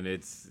me and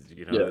it's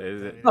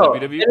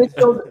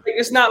WWE.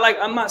 It's not like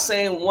I'm not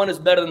saying one is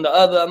better than the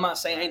other. I'm not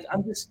saying anything.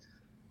 I'm just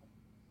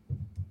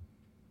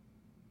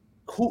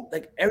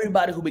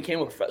everybody who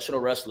became a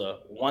professional wrestler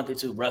wanted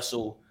to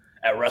wrestle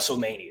at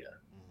WrestleMania. You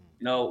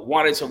know,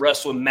 wanted to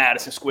wrestle in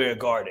Madison Square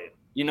Garden.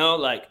 You know,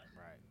 like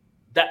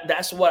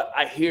that's what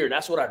I hear.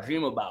 That's what I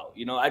dream about.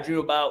 You know, I dream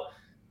about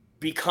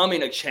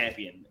becoming a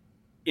champion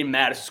in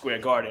Madison Square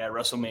Garden at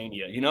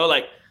WrestleMania. You know,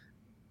 like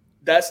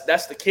that's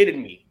the kid in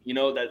me, you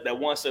know, that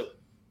wants to,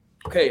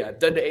 okay, I've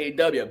done the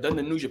AEW, I've done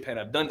the New Japan,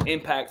 I've done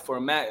Impact for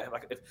a match.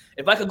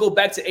 If I could go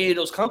back to any of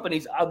those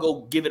companies, I'll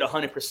go give it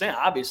 100%,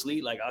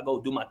 obviously. Like, I'll go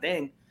do my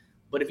thing.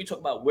 But if you talk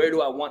about where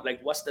do I want,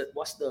 like, what's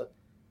the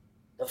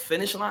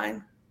finish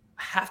line?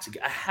 I have to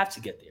get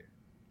there.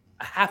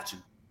 I have to.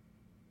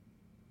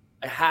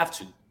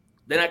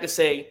 Then I can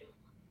say,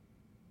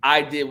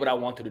 I did what I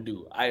wanted to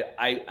do.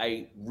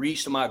 I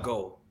reached my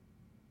goal.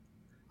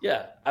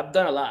 Yeah, I've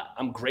done a lot.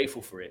 I'm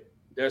grateful for it.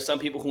 There are some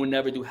people who would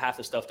never do half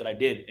the stuff that I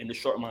did in the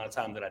short amount of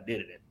time that I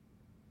did it in.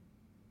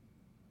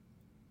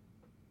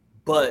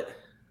 But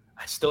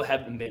I still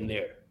haven't been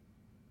there.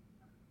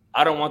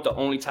 I don't want the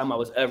only time I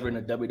was ever in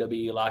a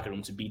WWE locker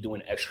room to be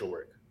doing extra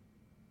work,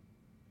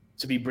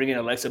 to be bringing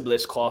Alexa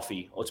Bliss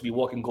coffee, or to be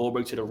walking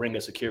Goldberg to the ring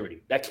as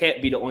security. That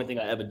can't be the only thing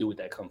I ever do with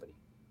that company.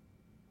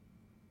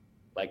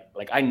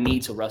 Like I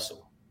need to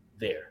wrestle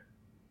there.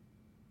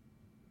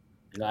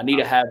 You know, I need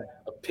to have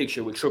a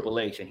picture with Triple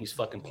H and he's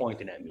fucking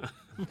pointing at me.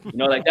 You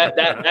know, like that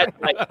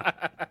like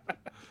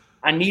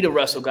I need to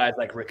wrestle guys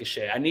like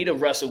Ricochet. I need to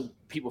wrestle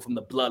people from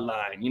the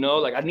bloodline, you know?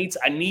 Like I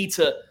need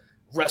to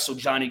wrestle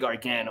Johnny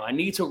Gargano. I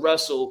need to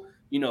wrestle,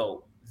 you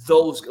know,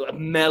 those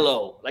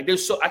Mello. Like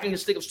I can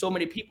just think of so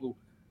many people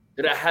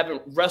that I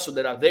haven't wrestled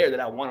that are there that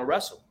I want to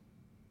wrestle.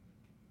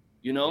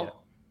 You know? Yeah.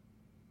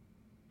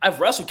 I've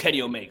wrestled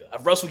Kenny Omega.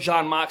 I've wrestled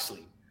Jon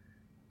Moxley,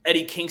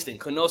 Eddie Kingston,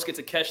 Konosuke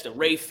Takeshita,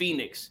 Rey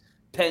Fenix,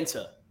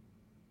 Penta.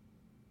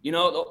 You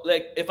know,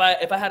 like if I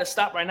had to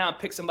stop right now and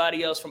pick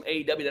somebody else from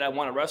AEW that I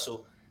want to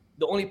wrestle,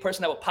 the only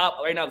person that would pop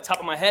right now at the top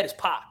of my head is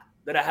Pac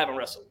that I haven't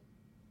wrestled.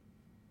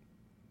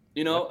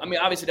 You know, I mean,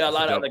 obviously there are a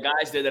lot of other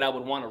guys there that I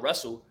would want to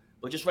wrestle,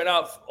 but just right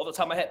now, off the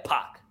top of my head,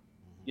 Pac.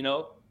 You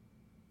know,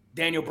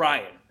 Daniel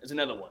Bryan is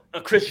another one.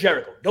 Chris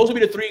Jericho. Those would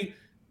be the three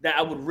that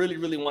I would really,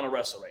 really want to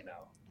wrestle right now.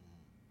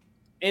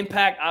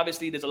 Impact,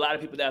 obviously, there's a lot of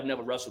people that I've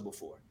never wrestled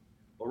before.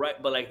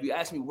 But like, if you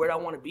ask me where do I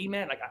want to be,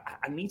 man, like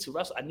I need to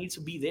wrestle. I need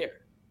to be there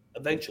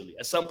eventually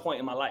at some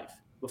point in my life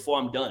before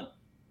I'm done,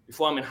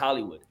 before I'm in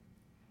Hollywood.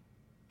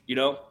 You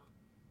know?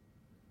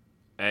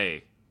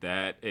 Hey,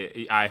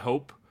 I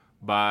hope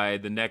by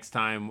the next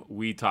time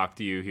we talk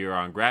to you here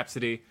on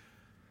Grapsody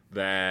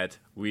that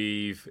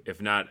we've,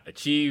 if not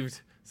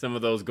achieved some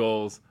of those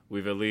goals,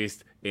 we've at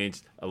least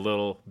inched a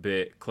little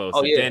bit closer.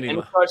 Oh, yeah. Danny,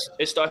 And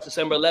it starts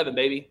December 11th,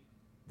 baby.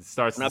 It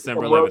starts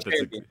December 11th.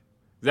 That's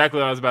exactly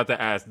what I was about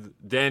to ask.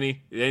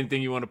 Danny,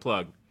 anything you want to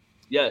plug?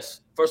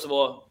 Yes. First of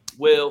all,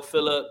 Will,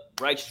 Phillip,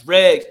 Righteous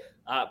Regs,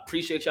 I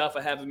appreciate y'all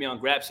for having me on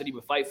Grapsody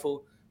with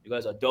Fightful. You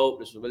guys are dope.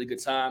 This was a really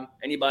good time.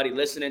 Anybody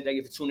listening, thank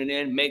you for tuning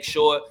in. Make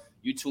sure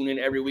you tune in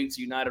every week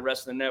to United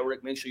Wrestling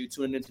Network. Make sure you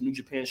tune in to New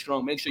Japan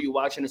Strong. Make sure you're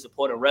watching and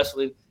supporting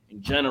wrestling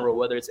in general,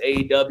 whether it's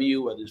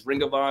AEW, whether it's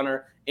Ring of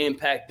Honor,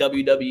 Impact,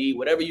 WWE,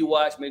 whatever you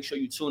watch, make sure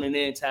you're tuning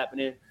in, tapping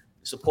in,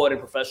 supporting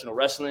professional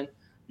wrestling.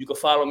 You can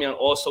follow me on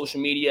all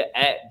social media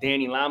at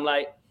Danny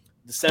Limelight.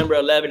 December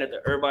 11th at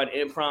the Irvine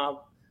Improv,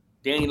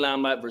 Danny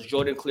Limelight versus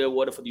Jordan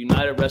Clearwater for the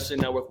United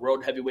Wrestling Network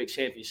World Heavyweight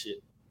Championship.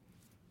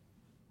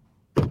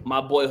 My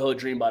boyhood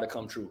dream about to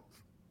come true.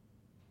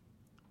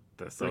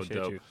 That's so Appreciate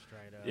dope. You.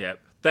 Yep.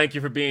 Thank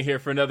you for being here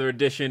for another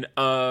edition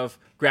of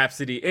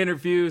Grapsody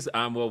Interviews.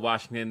 I'm Will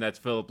Washington. That's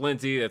Phillip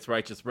Lindsay. That's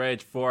Righteous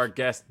Reg. For our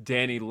guest,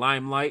 Danny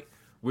Limelight.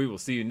 We will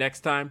see you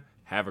next time.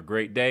 Have a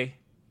great day.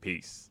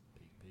 Peace.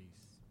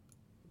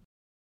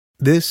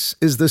 This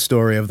is the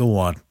story of the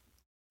one.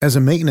 As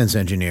a maintenance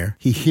engineer,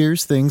 he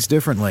hears things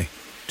differently.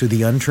 To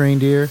the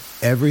untrained ear,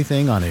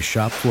 everything on his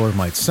shop floor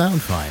might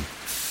sound fine,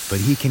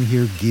 but he can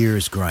hear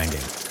gears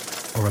grinding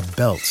or a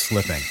belt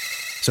slipping.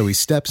 So he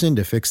steps in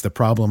to fix the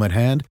problem at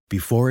hand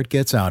before it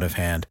gets out of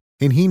hand.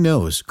 And he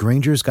knows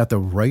Grainger's got the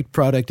right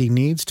product he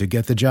needs to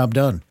get the job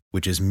done,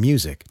 which is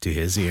music to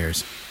his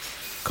ears.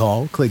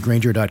 Call, click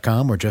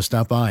Grainger.com, or just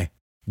stop by.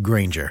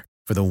 Grainger,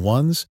 for the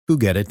ones who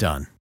get it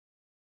done.